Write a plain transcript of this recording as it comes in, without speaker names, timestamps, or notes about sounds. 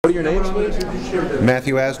are your names, please?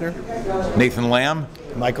 Matthew Asner. Nathan Lam.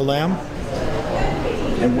 Michael Lam.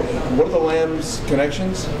 And what are the Lamb's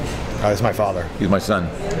connections? It's my father. He's my son.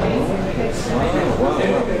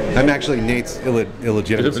 I'm actually Nate's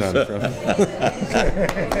illegitimate son.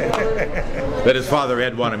 But his father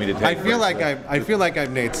Ed wanted me to take. I feel like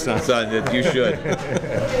I'm Nate's son. Son, you should.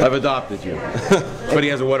 I've adopted you. But he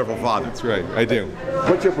has a wonderful father. That's right, I do.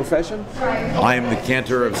 What's your profession? I am the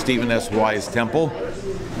cantor of Stephen S. Wise Temple,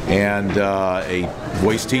 and a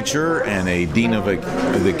voice teacher, and a dean of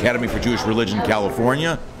the Academy for Jewish Religion,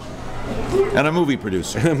 California, and a movie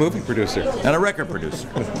producer. A movie producer. And a record producer.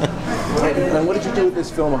 And what did you do with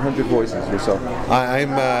this film, 100 Voices, yourself? I'm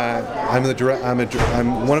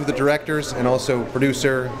one of the directors and also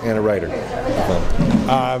producer and a writer.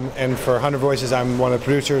 And for 100 Voices, I'm one of the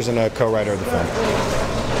producers and a co-writer of the film.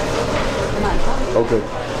 Okay.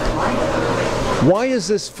 Why is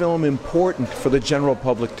this film important for the general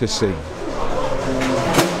public to see?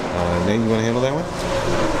 Nate, you want to handle that one?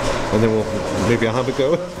 And then maybe I'll have it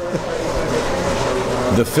go.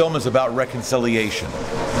 The film is about reconciliation.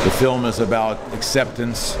 The film is about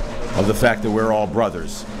acceptance of the fact that we're all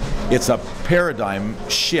brothers. It's a paradigm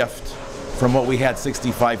shift from what we had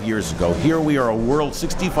 65 years ago. Here we are, a world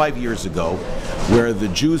 65 years ago where the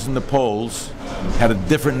Jews and the Poles had a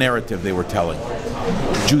different narrative they were telling.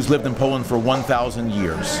 Jews lived in Poland for 1,000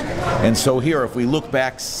 years. And so here, if we look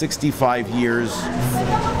back 65 years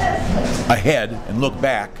ahead and look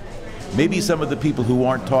back, maybe some of the people who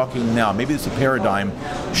aren't talking now, maybe it's a paradigm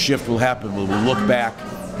shift will happen. We'll look back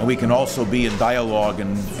and we can also be in dialogue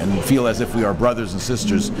and feel as if we are brothers and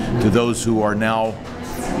sisters to those who are now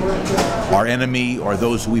our enemy or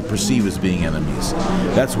those who we perceive as being enemies.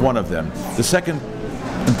 That's one of them. The second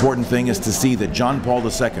important thing is to see that John Paul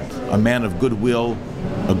II, a man of goodwill,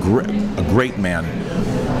 a great man,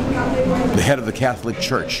 the head of the Catholic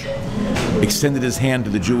Church, extended his hand to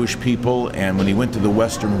the Jewish people, and when he went to the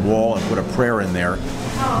Western Wall and put a prayer in there,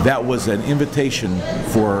 that was an invitation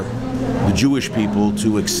for the Jewish people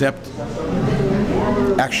to accept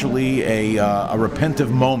actually a repentive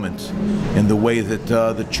moment in the way that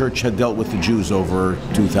the Church had dealt with the Jews over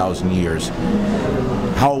 2,000 years.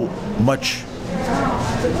 How much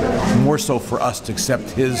more so for us to accept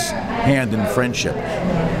his hand in friendship.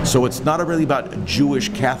 So it's not really about a Jewish,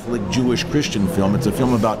 Catholic, Jewish, Christian film. It's a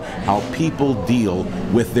film about how people deal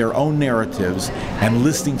with their own narratives and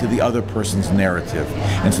listening to the other person's narrative.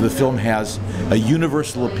 And so the film has a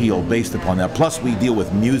universal appeal based upon that. Plus we deal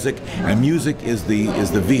with music, and music is the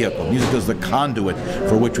vehicle. Music is the conduit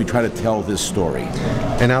for which we try to tell this story.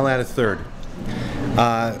 And I'll add a third.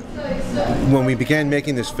 When we began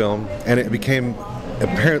making this film, and it became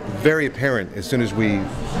very apparent as soon as we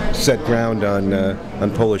set ground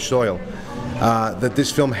on Polish soil, that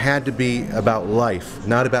this film had to be about life,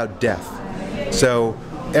 not about death. So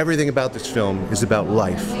everything about this film is about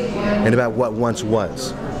life and about what once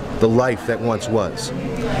was, the life that once was,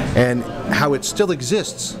 and how it still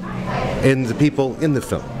exists in the people in the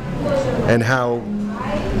film, and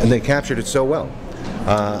they captured it so well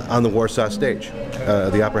on the Warsaw stage,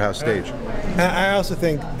 the Opera House stage. I also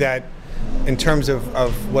think that in terms of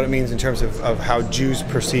what it means in terms of how Jews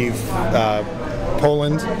perceive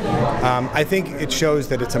Poland, I think it shows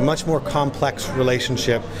that it's a much more complex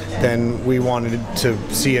relationship than we wanted to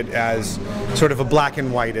see it as sort of a black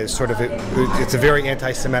and white, as sort of it's a very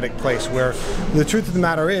anti-Semitic place, where the truth of the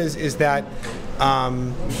matter is that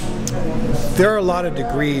there are a lot of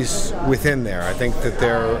degrees within there. I think that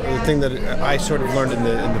the thing that I sort of learned in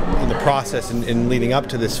the process in leading up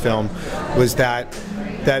to this film was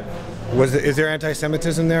is there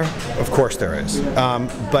anti-Semitism there? Of course there is.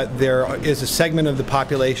 But there is a segment of the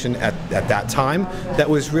population at that time that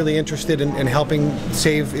was really interested in helping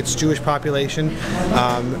save its Jewish population.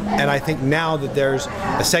 And I think now that there's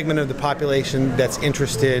a segment of the population that's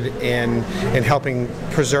interested in helping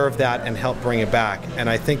preserve that and help bring it back. And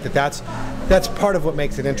I think that's part of what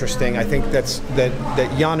makes it interesting. I think that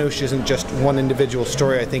Janusz isn't just one individual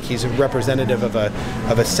story. I think he's a representative of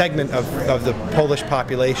a segment of the Polish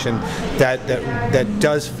population that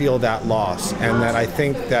does feel that loss, and that I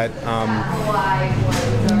think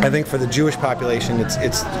for the Jewish population,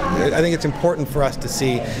 I think it's important for us to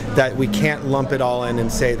see that we can't lump it all in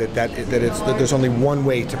and say that there's only one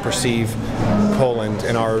way to perceive Poland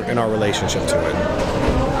in our relationship to it.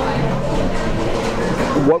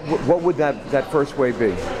 What would that first way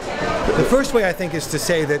be? The first way, I think, is to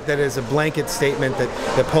say that is a blanket statement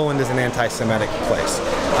that Poland is an anti-Semitic place.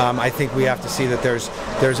 I think we have to see that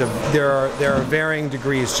there are varying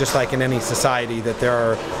degrees, just like in any society, that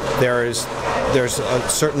there's a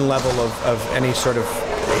certain level of any sort of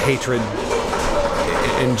hatred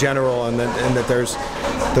in general, and that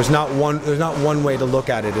there's not one way to look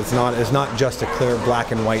at it. It's not just a clear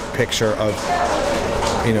black and white picture of,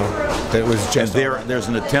 you know, that it was just. And there's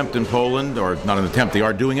an attempt in Poland, or not an attempt, they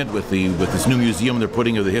are doing it with this new museum they're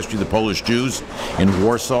putting of the history of the Polish Jews in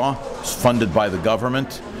Warsaw, funded by the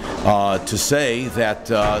government, to say that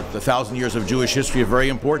the 1,000 years of Jewish history are very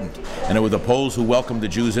important. And it was the Poles who welcomed the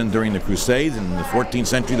Jews in during the Crusades. In the 14th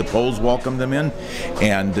century, the Poles welcomed them in,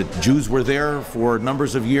 and the Jews were there for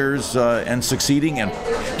numbers of years and succeeding. And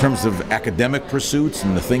in terms of academic pursuits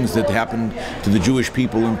and the things that happened to the Jewish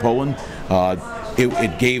people in Poland,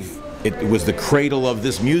 it was the cradle of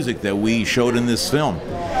this music that we showed in this film.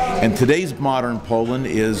 And today's modern Poland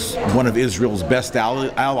is one of Israel's best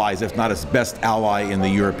allies, if not its best ally in the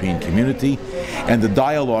European community. And the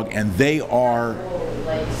dialogue, and they are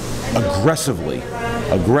aggressively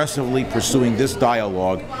pursuing this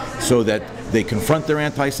dialogue so that they confront their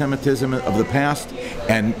anti-Semitism of the past,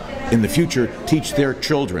 and in the future teach their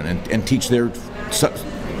children and teach their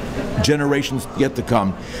generations yet to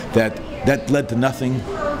come that led to nothing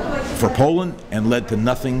for Poland and led to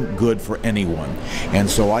nothing good for anyone. And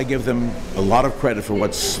so I give them a lot of credit for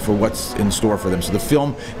what's in store for them. So the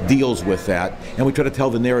film deals with that, and we try to tell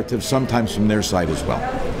the narrative sometimes from their side as well.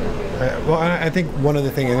 Well, I think one of the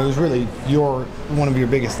things, and it was really one of your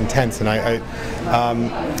biggest intents, and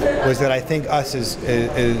was that I think us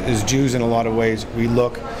as Jews, in a lot of ways, we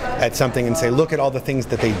look at something and say, look at all the things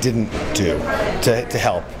that they didn't do to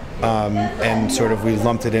help. And sort of we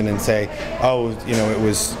lumped it in and say, oh, you know, it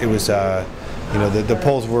was you know, the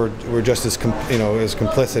Poles were just as as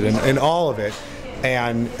complicit in all of it.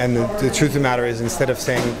 And the truth of the matter is, instead of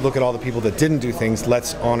saying, look at all the people that didn't do things,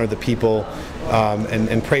 let's honor the people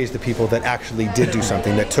and praise the people that actually did do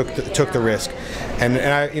something, that took the risk. And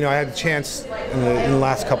I had a chance in the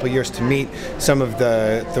last couple of years to meet some of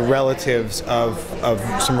the relatives of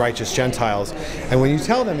some righteous Gentiles. And when you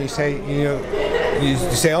tell them, you say, you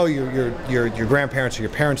say, oh, your grandparents or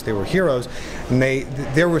your parents, they were heroes, and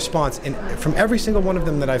their response, and from every single one of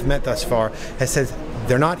them that I've met thus far, has said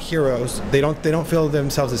they're not heroes. They don't feel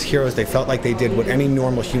themselves as heroes. They felt like they did what any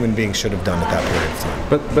normal human being should have done at that period of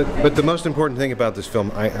time. But the most important thing about this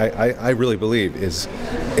film, I really believe, is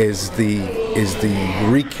the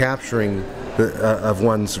recapturing of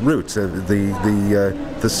one's roots,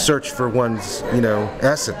 the search for one's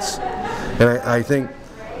essence. And I think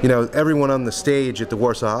everyone on the stage at the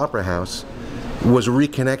Warsaw Opera House was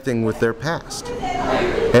reconnecting with their past,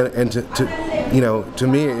 and to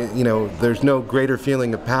me, there's no greater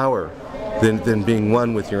feeling of power than being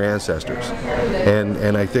one with your ancestors,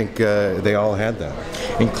 and I think they all had that.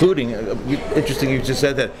 Including, interesting you just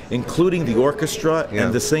said that, including the orchestra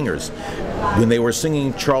and the singers. When they were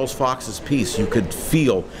singing Charles Fox's piece, you could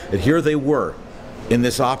feel that here they were in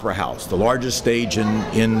this opera house, the largest stage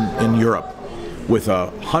in Europe, with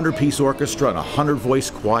a 100-piece orchestra and a 100-voice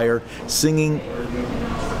choir singing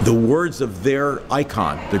the words of their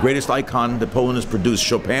icon, the greatest icon that Poland has produced,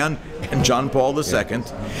 Chopin and John Paul II,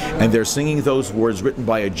 and they're singing those words written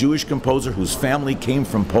by a Jewish composer whose family came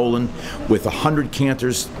from Poland, with 100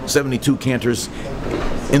 cantors, 72 cantors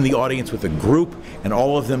in the audience with a group, and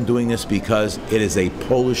all of them doing this because it is a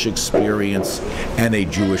Polish experience and a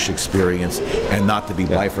Jewish experience, and not to be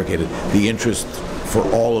bifurcated. The interest for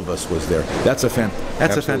all of us was there. That's a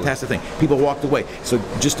fantastic thing. People walked away. So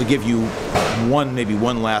just to give you maybe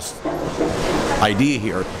one last idea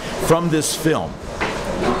here, from this film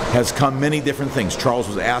has come many different things. Charles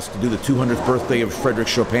was asked to do the 200th birthday of Frédéric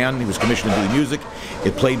Chopin. He was commissioned to do the music.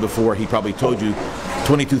 It played before, he probably told you,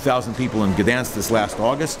 22,000 people in Gdansk this last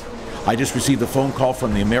August. I just received a phone call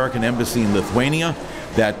from the American Embassy in Lithuania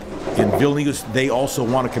that in Vilnius, they also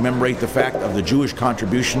want to commemorate the fact of the Jewish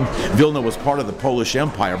contribution. Vilna was part of the Polish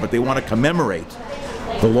Empire, but they want to commemorate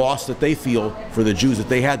the loss that they feel for the Jews that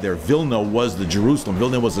they had there. Vilna was the Jerusalem.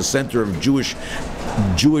 Vilna was the center of Jewish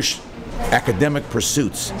academic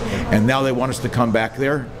pursuits, and now they want us to come back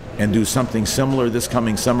there and do something similar this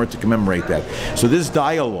coming summer to commemorate that. So this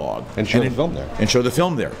dialogue, and show the film there, and show the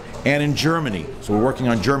film there, and in Germany. So we're working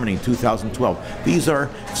on Germany in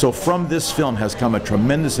 2012. So from this film has come a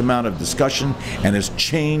tremendous amount of discussion and has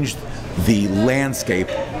changed the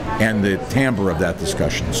landscape and the timbre of that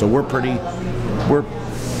discussion. So we're pretty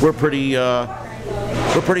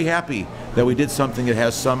happy that we did something that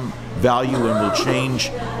has some value and will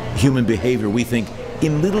change human behavior, we think,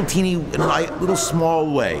 in a little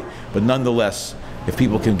small way, but nonetheless, if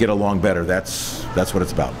people can get along better, that's what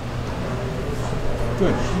it's about.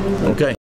 Good. Okay.